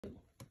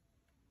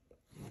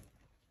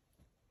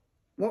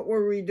What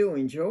were we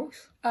doing,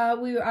 jokes? I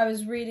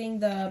was reading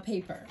the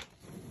paper.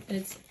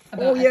 It's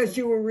about Oh, yes,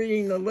 you were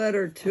reading the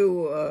letter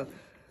to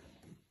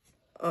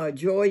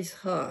Joyce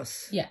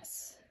Haas.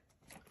 Yes.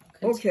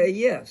 Okay,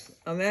 yes.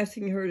 I'm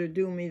asking her to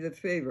do me the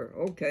favor.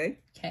 Okay.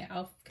 Okay,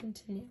 I'll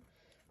continue.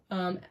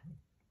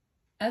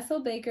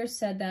 Ethel Baker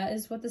said that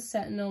is what the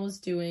Sentinel is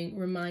doing,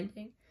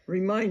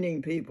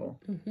 reminding people.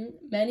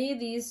 Many of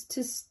these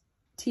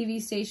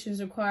TV stations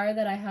require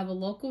that I have a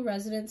local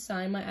resident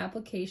sign my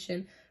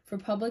application for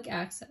public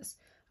access.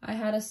 I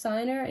had a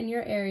signer in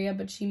your area,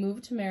 but she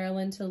moved to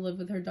Maryland to live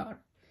with her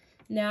daughter.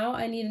 Now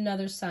I need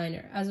another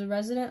signer. As a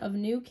resident of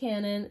New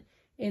Canaan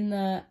in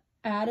the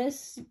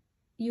Addis,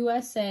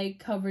 USA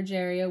coverage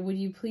area, would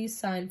you please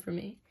sign for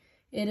me?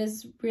 It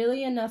is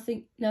really a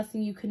nothing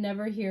you could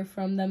never hear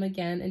from them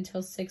again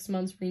until 6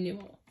 months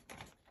renewal.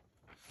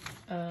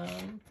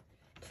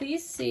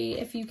 Please see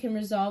if you can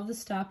resolve the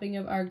stopping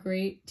of our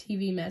great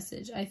TV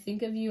message. I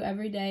think of you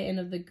every day and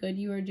of the good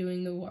you are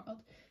doing the world.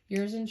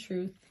 Yours in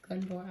truth,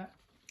 Glendora.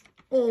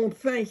 Oh,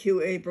 thank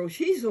you, April.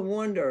 She's a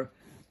wonder,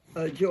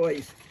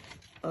 Joyce.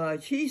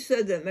 She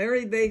said that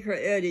Mary Baker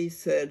Eddy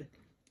said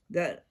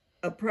that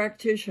a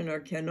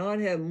practitioner cannot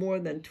have more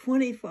than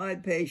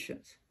 25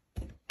 patients.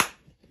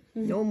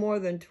 No more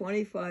than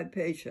 25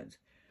 patients.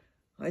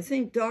 I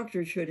think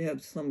doctors should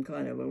have some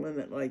kind of a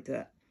limit like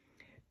that.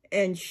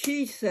 And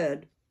she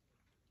said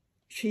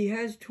she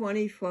has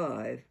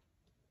 25.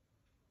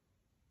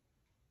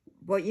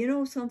 But you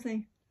know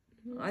something?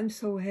 I'm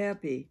so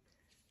happy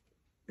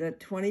that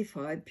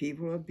 25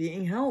 people are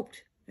being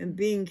helped and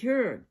being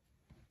cured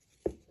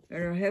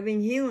and are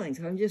having healings.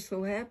 I'm just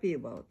so happy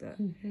about that.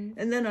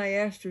 And then I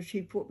asked her,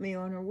 she put me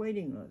on her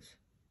waiting list.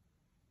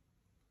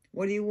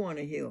 What do you want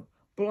to heal?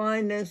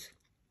 Blindness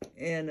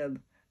and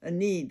a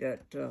knee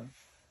that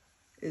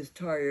is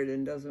tired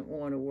and doesn't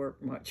want to work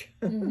much.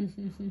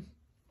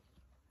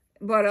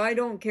 But I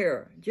don't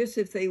care, just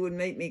if they would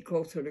make me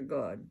closer to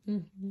God.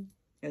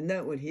 And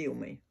that would heal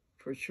me,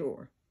 for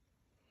sure.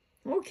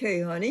 Okay,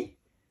 honey.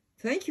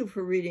 Thank you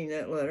for reading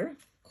that letter.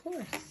 Of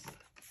course.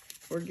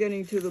 We're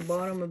getting to the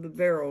bottom of the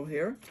barrel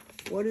here.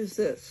 What is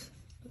this?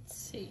 Let's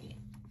see.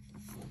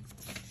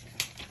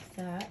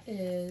 That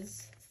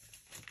is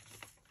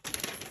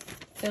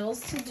Phil's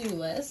to-do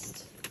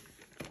list.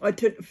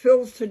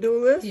 Phil's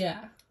to-do list?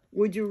 Yeah.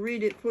 Would you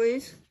read it,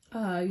 please?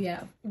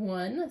 Yeah.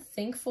 1,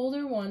 Think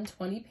Folder 1,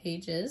 20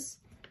 pages.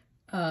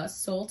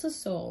 Soul to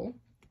Soul.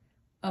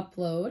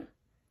 Upload.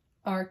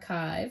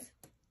 Archive.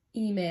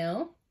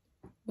 Email.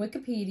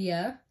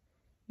 Wikipedia.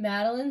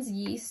 Madeline's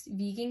Yeast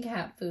Vegan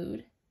Cat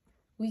Food.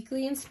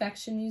 Weekly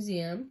Inspection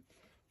Museum.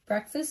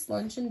 Breakfast,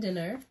 Lunch, and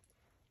Dinner.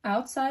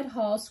 Outside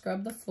Hall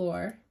Scrub the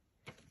Floor.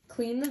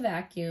 Clean the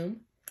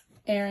Vacuum.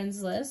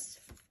 Errands List.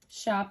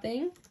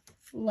 Shopping.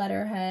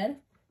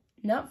 Letterhead.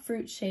 Nut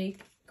Fruit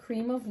Shake.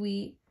 Cream of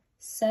Wheat.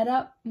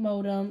 Setup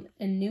Modem.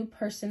 And New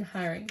Person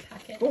Hiring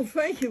Packet. Well,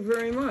 thank you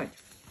very much.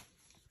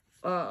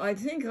 I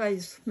think I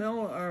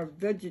smell our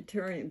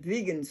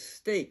vegan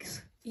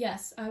steaks.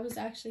 Yes, I was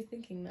actually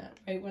thinking that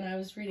right when I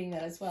was reading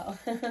that as well.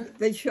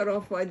 They shut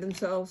off by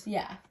themselves?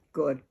 Yeah.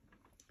 Good.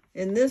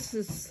 And this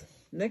is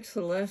next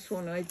to the last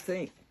one, I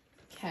think.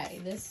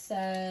 Okay, this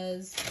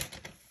says,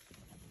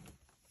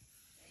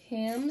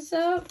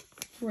 Hamza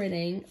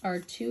Britting are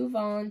 2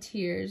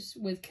 volunteers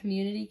with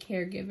community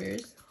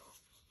caregivers.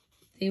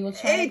 They will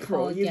try to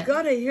call again. You've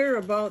got to hear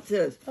about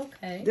this.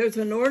 Okay. There's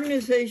an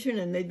organization,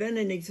 and they've been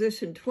in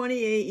existence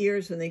 28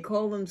 years, and they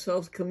call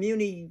themselves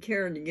community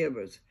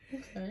caregivers.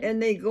 Okay. And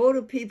they go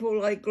to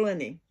people like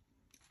Glennie,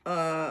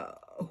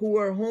 who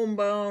are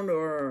homebound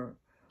or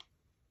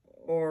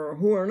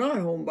who are not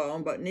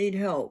homebound but need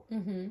help.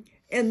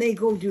 And they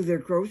go do their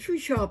grocery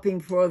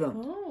shopping for them.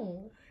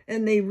 Oh.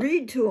 And they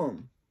read to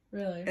them.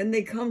 Really? And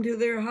they come to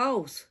their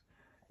house,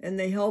 and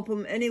they help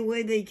them any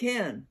way they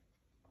can.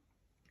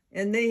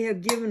 And they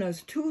have given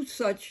us 2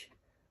 such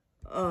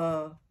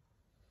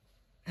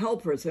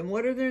helpers. And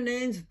what are their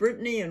names?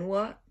 Brittany and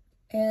what?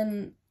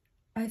 And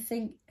I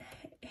think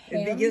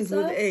Hamza? It begins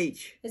with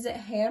H. Is it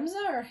Hamza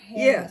or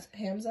Hamza? Yes.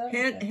 Hamza?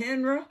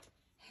 Hanra?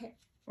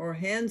 Or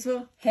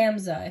Hansa?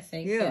 Hamza, I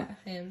think. Yeah.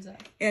 Hamza.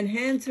 And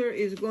Hansa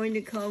is going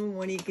to come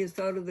when he gets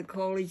out of the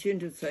college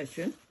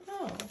intercession.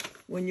 Oh.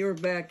 When you're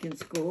back in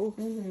school.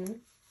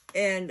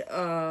 And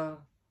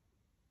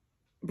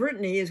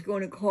Brittany is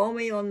going to call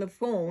me on the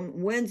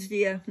phone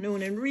Wednesday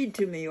afternoon and read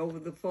to me over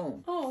the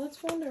phone. Oh,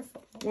 that's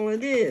wonderful. Well,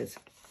 it is.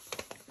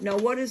 Now,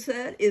 what is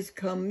that? It's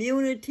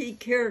community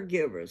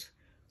caregivers.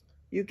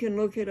 You can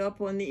look it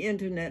up on the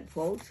internet,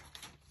 folks,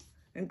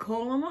 and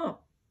call them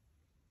up.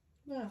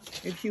 Yeah.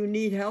 If you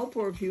need help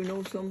or if you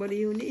know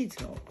somebody who needs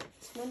help.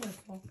 It's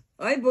wonderful.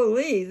 I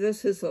believe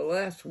this is the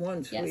last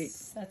one, sweet.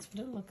 Yes, that's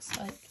what it looks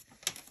like.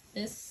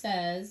 This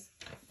says,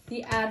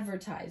 The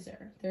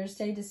Advertiser,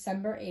 Thursday,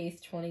 December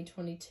 8th,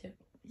 2022.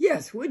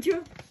 Yes, would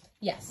you?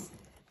 Yes.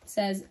 It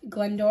says,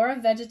 Glendora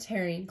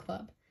Vegetarian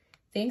Club.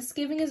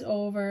 Thanksgiving is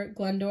over.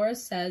 Glendora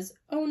says,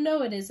 oh,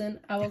 no, it isn't.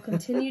 I will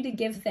continue to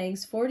give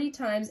thanks 40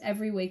 times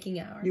every waking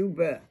hour. You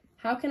bet.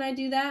 How can I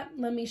do that?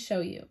 Let me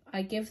show you.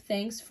 I give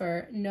thanks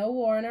for no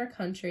war in our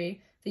country,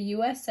 the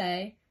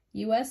USA,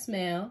 U.S.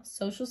 mail,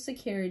 Social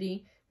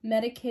Security,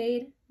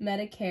 Medicaid,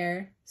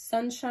 Medicare,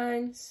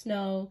 sunshine,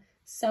 snow,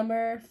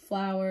 summer,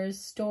 flowers,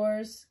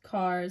 stores,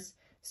 cars,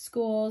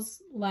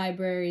 schools,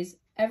 libraries,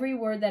 every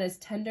word that is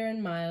tender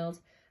and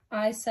mild,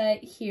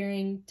 eyesight,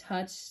 hearing,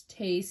 touch,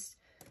 taste,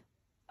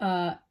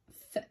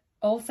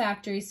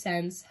 olfactory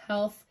sense,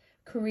 health,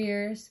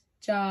 careers,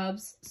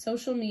 jobs,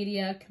 social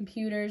media,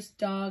 computers,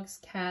 dogs,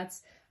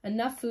 cats,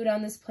 enough food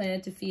on this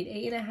planet to feed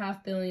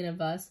 8.5 billion of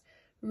us,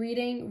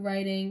 reading,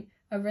 writing,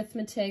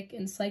 arithmetic,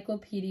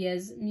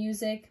 encyclopedias,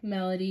 music,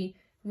 melody,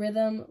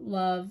 rhythm,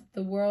 love,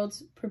 the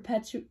world's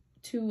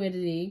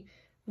perpetuity,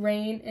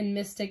 rain, and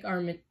mystic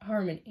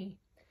harmony.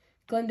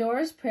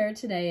 Glendora's prayer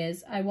today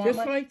is, I want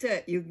Just like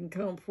that, you can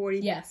count 40,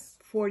 Yes.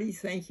 40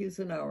 thank yous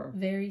an hour.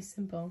 Very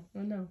simple.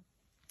 Oh, no.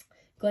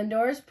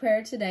 Glendora's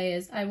prayer today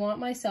is, I want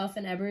myself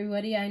and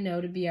everybody I know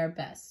to be our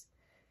best.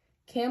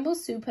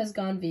 Campbell's Soup has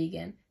gone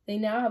vegan. They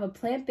now have a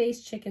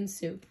plant-based chicken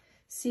soup.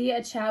 See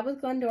A Chat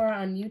with Glendora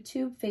on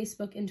YouTube,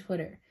 Facebook, and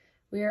Twitter.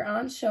 We are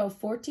on show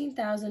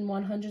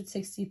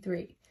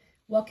 14,163.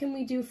 What can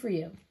we do for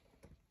you?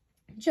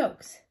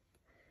 Jokes.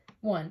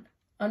 1.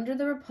 Under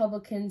the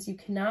Republicans, you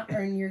cannot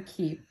earn your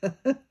keep.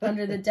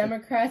 Under the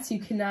Democrats,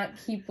 you cannot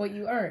keep what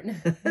you earn.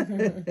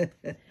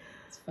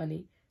 It's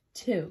funny.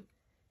 2.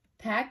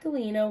 Pat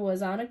Galino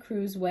was on a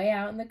cruise way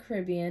out in the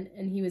Caribbean,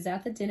 and he was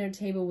at the dinner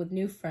table with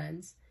new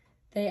friends.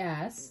 They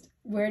asked,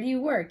 where do you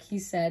work? He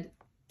said,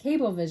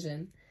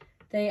 Cablevision.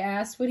 They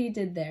asked what he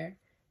did there.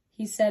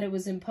 He said it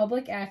was in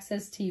public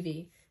access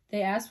TV.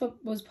 They asked what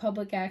was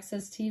public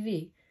access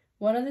TV.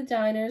 One of the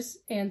diners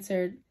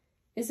answered,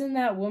 isn't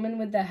that woman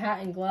with the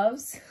hat and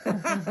gloves?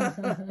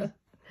 That's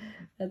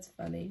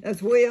funny.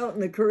 That's way out in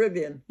the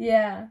Caribbean.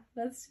 Yeah,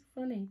 that's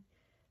funny.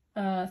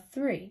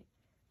 3.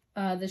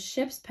 The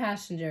ship's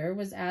passenger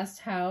was asked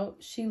how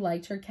she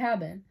liked her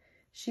cabin.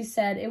 She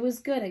said it was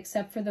good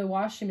except for the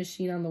washing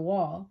machine on the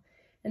wall.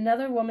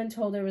 Another woman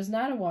told her it was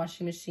not a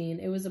washing machine,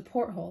 it was a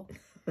porthole.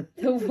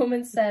 The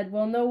woman said,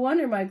 well, no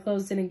wonder my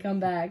clothes didn't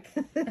come back.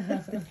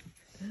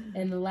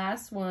 And the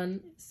last one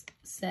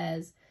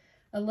says,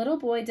 a little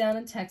boy down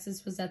in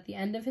Texas was at the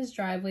end of his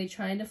driveway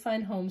trying to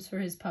find homes for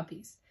his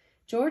puppies.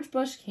 George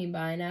Bush came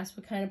by and asked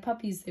what kind of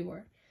puppies they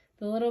were.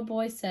 The little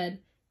boy said,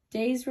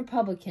 Days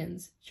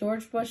Republicans.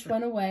 George Bush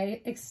went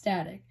away,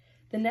 ecstatic.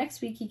 The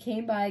next week he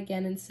came by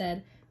again and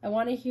said, I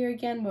want to hear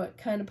again what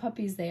kind of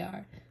puppies they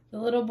are. The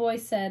little boy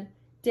said,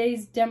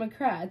 Days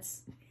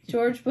Democrats.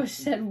 George Bush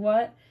said,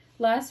 what?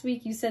 Last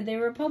week you said they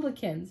were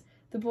Republicans.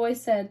 The boy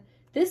said,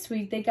 this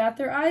week they got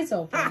their eyes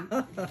open.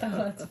 Oh,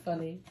 that's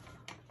funny.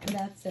 And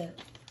that's it.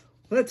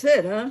 That's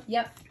it, huh?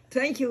 Yep.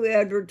 Thank you,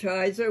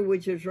 Advertiser,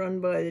 which is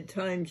run by the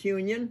Times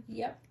Union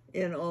Yep.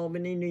 in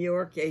Albany, New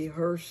York, a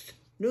Hearst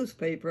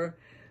newspaper.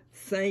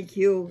 Thank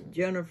you,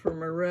 Jennifer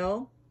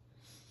Morell,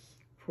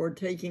 for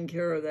taking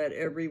care of that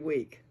every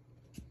week.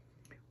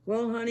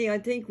 Well, honey, I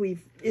think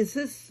is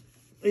this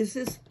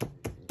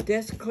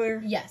desk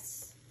clear?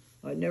 Yes.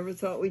 I never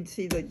thought we'd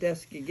see the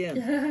desk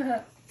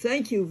again.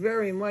 Thank you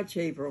very much,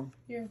 April.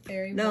 You're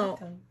very Now,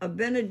 welcome. a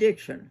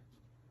benediction.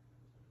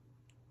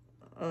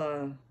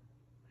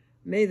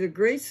 May the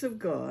grace of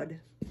God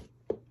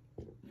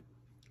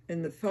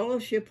and the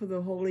fellowship of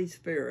the Holy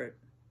Spirit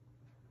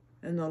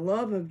and the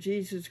love of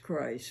Jesus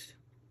Christ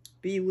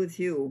be with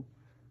you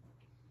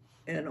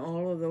and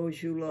all of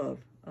those you love.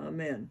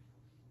 Amen.